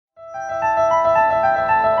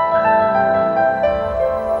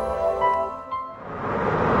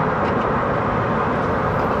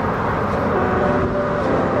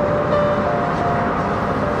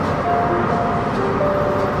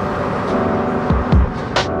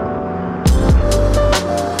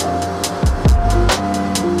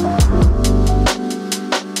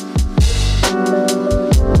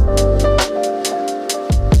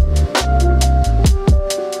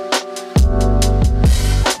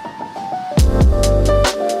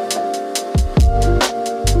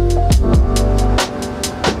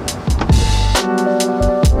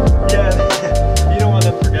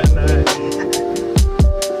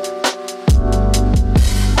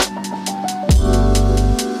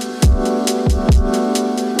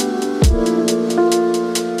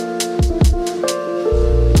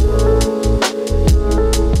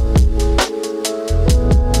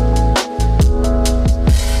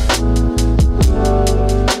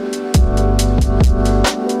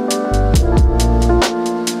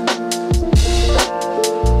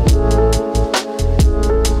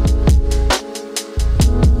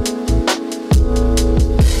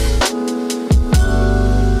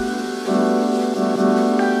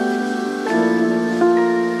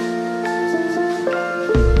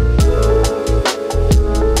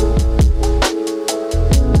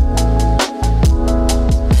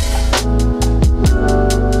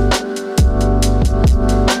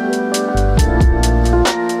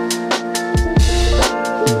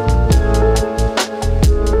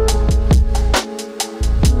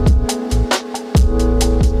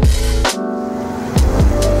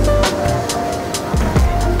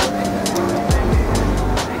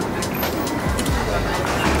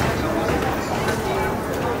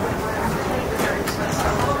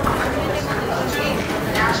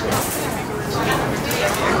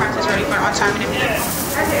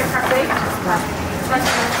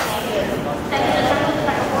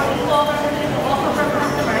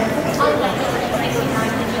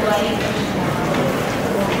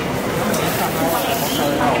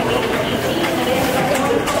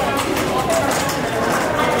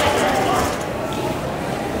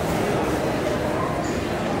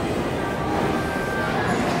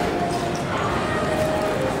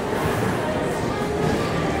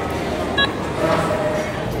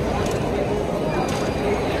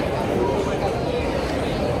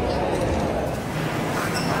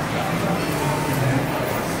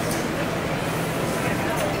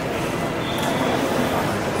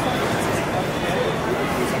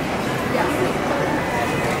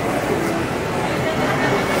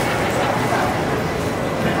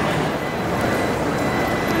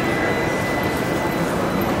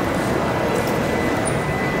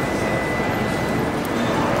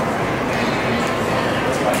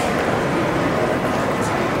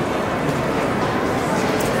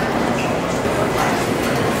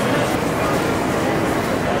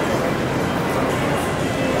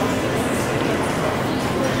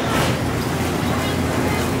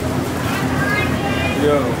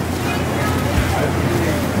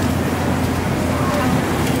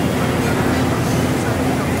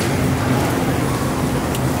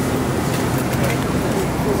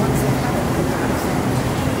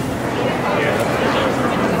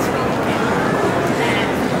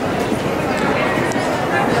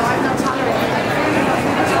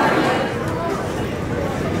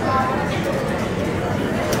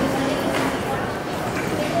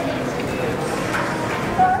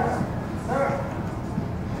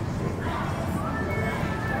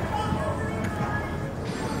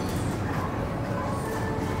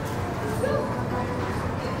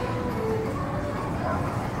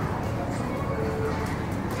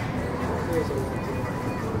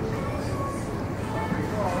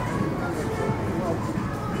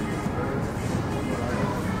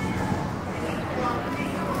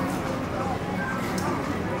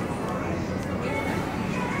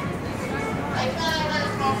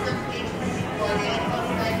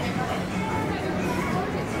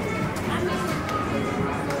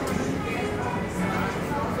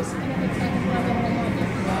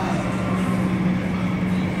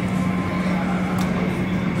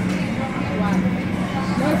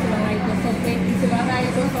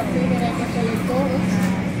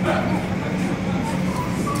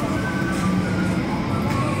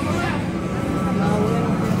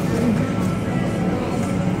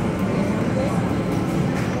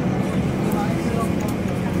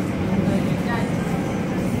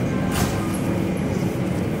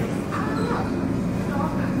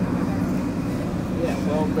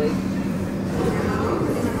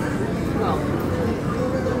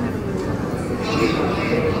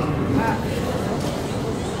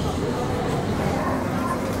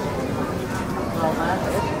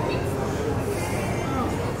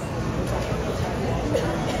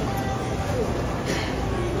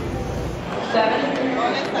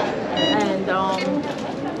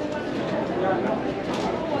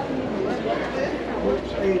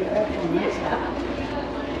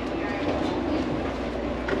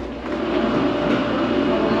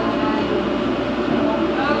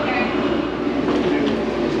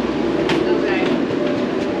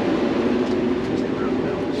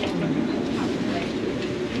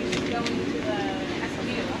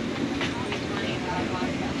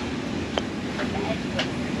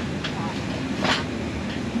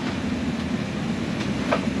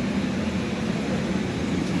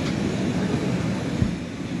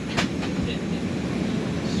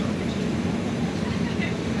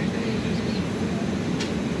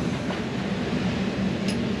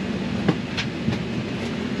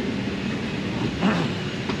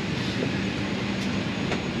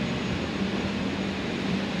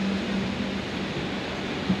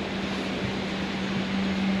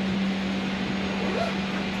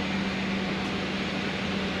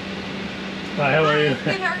Hi, how are you?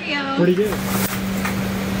 Good, how are you? Pretty good.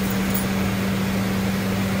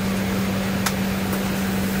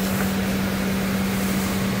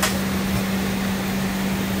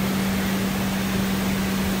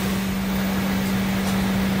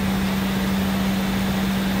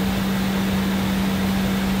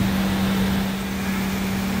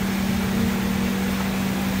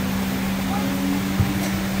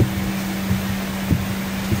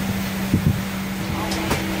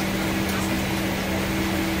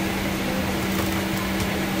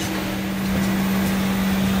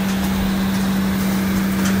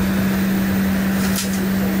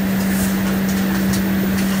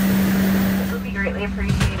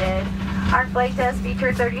 Appreciated. Our flight does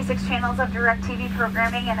feature 36 channels of direct TV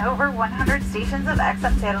programming and over 100 stations of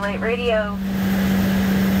XM satellite radio.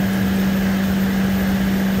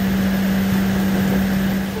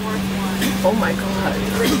 Oh my god.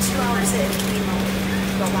 We're 2 hours in,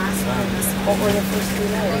 the last one was What were the first 3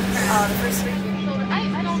 nights? the first 3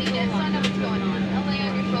 I don't need it, so I know what's going on. I'll lay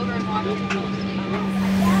on your shoulder and watch it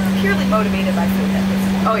closely. Purely motivated by food at this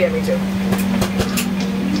point. Oh yeah, me too.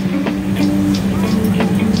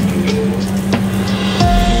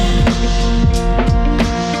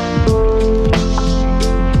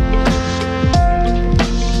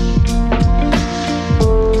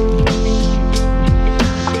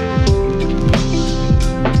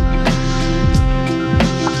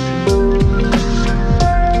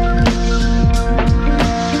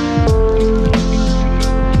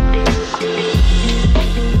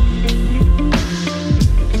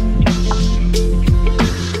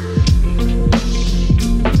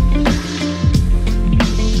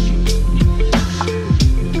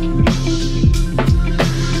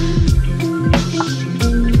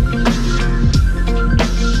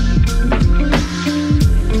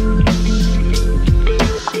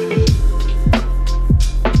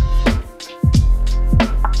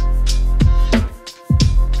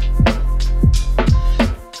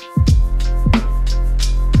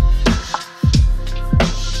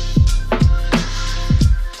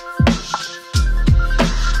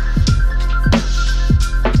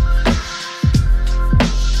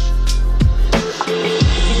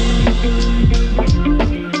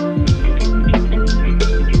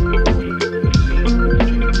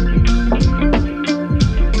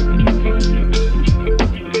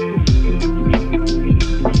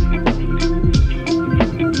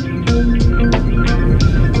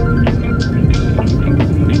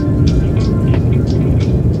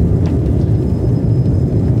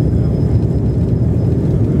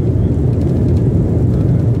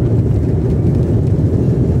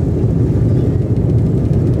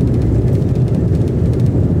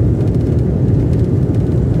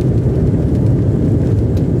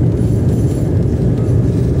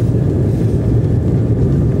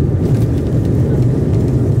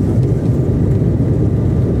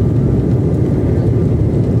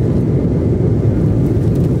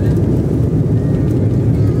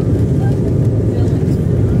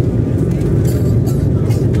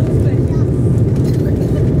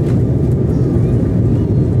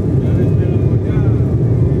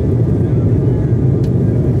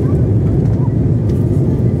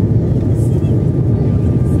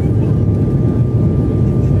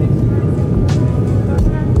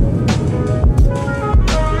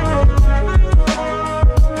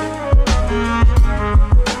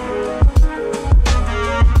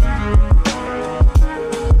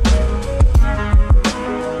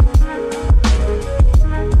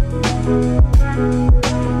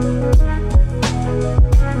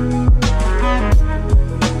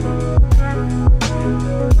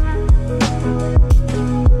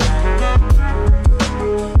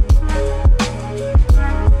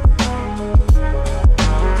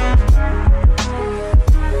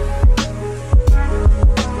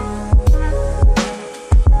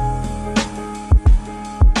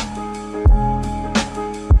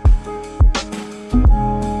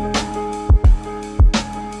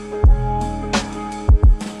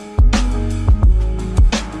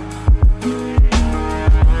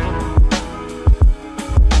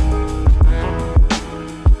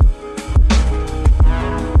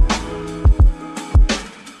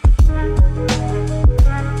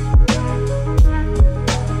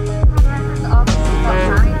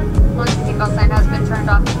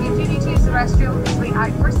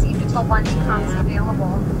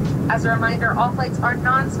 As a reminder, all flights are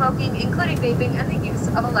non-smoking, including vaping and the use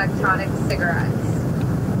of electronic cigarettes.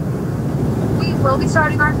 We will be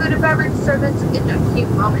starting our food and beverage service in a few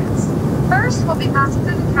moments. First, we'll be passing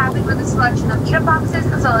through the cabin with a selection of eat-up boxes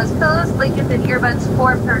as well as pillows, blankets, and earbuds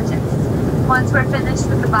for purchase. Once we're finished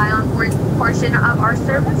with the buy on board portion of our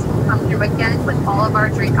service, we'll come through again with all of our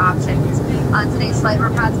drink options. On today's flight, we're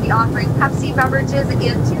proud to be offering Pepsi beverages and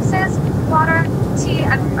juices, water, tea,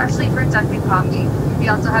 and freshly brewed Dunkin' coffee. We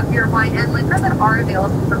also have beer, wine, and liquor that are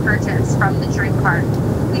available for purchase from the drink cart.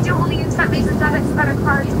 We do only accept Visa, debit, and credit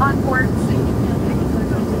cards on board.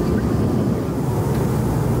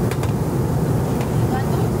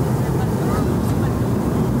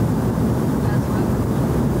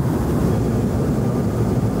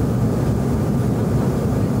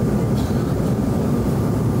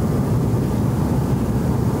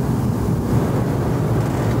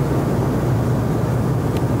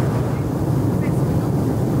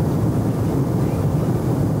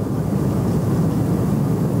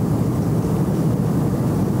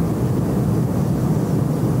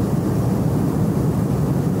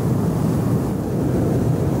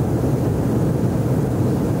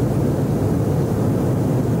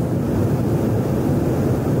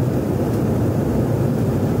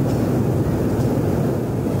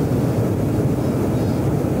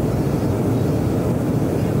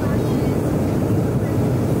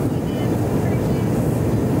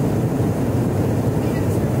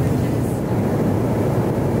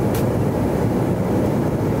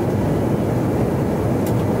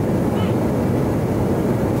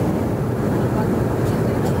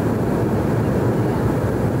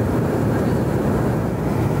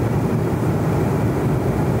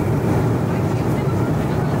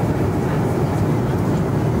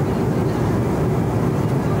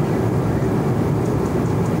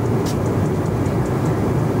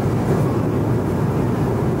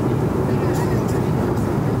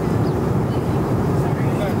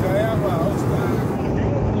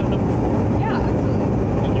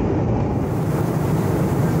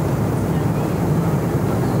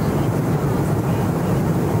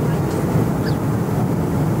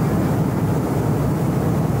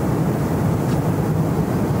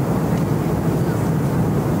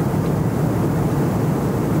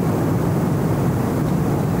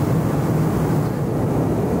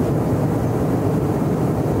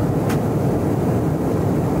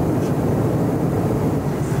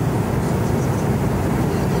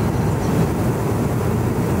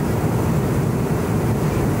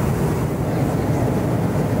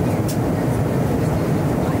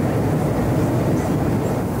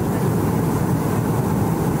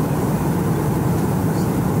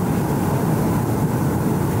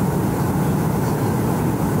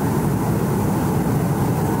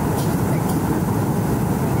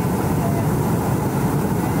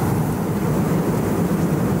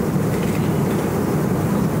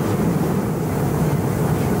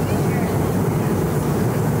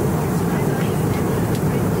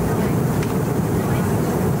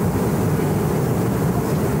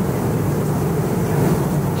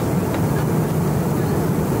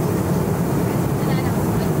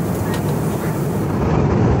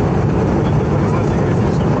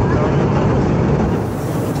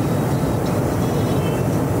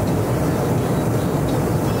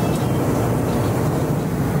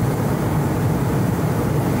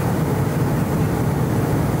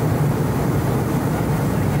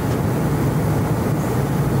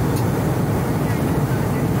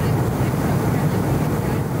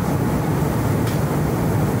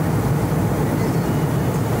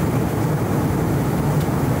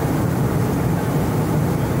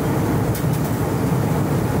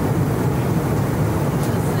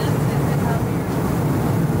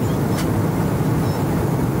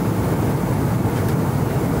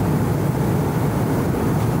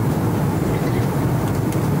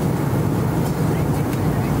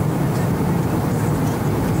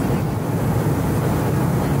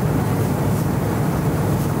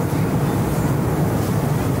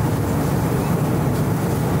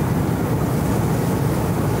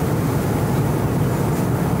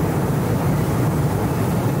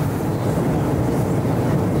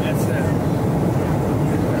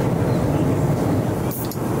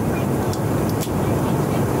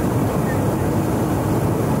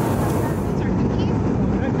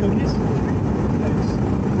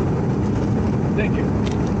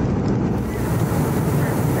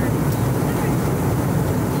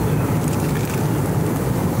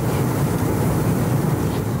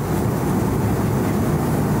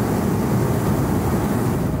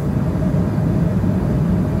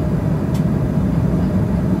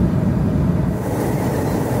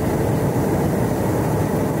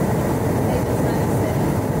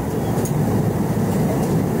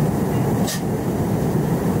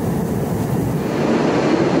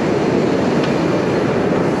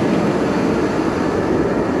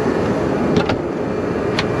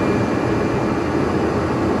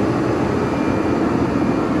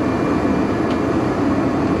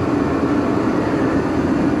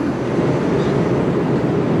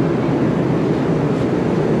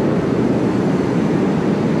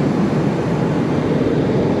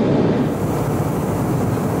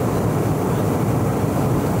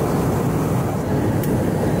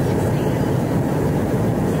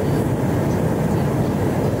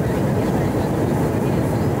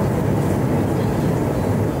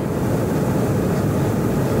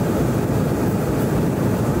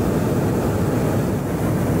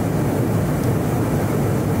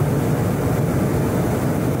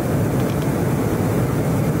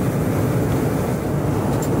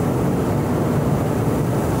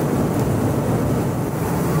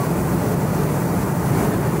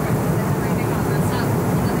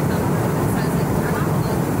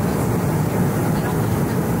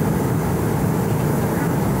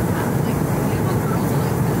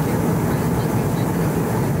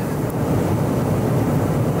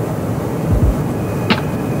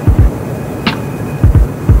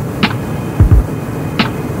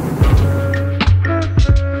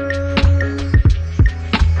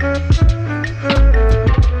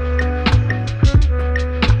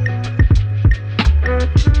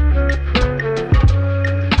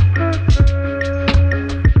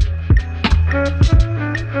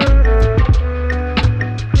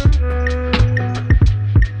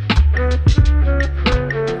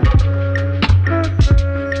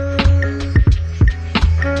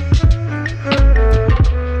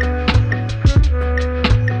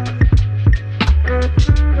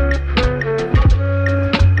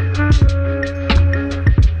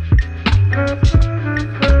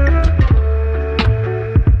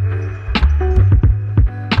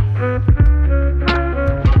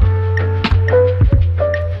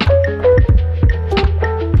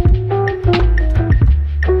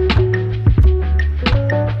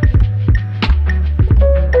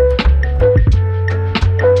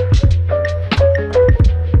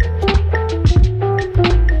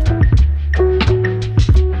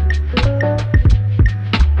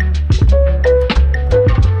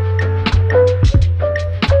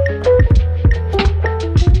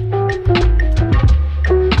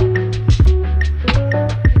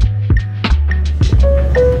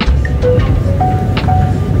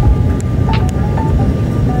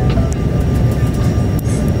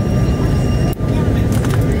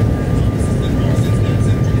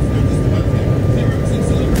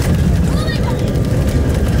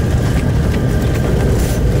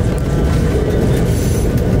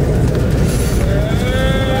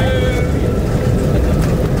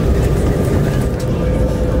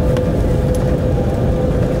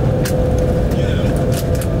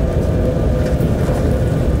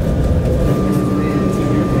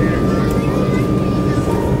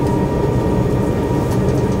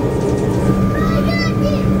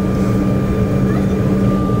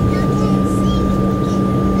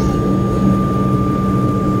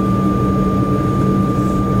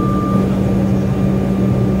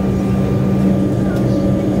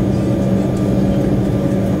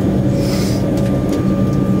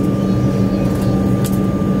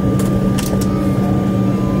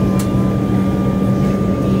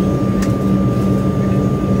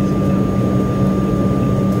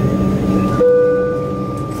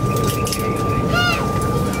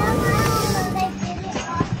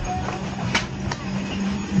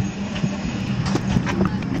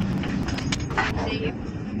 meet you.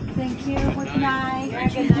 Thank you. Good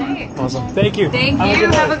night. Good night. Awesome. Thank you. Thank Have a you.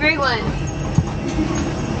 good Have night. a great one.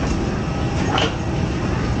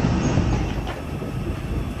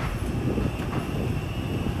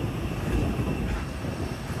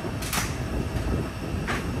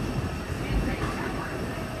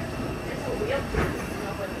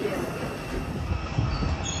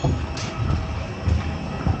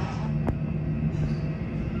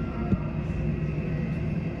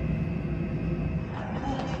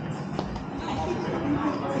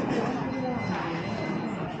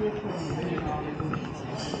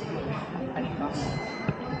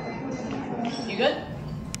 You good?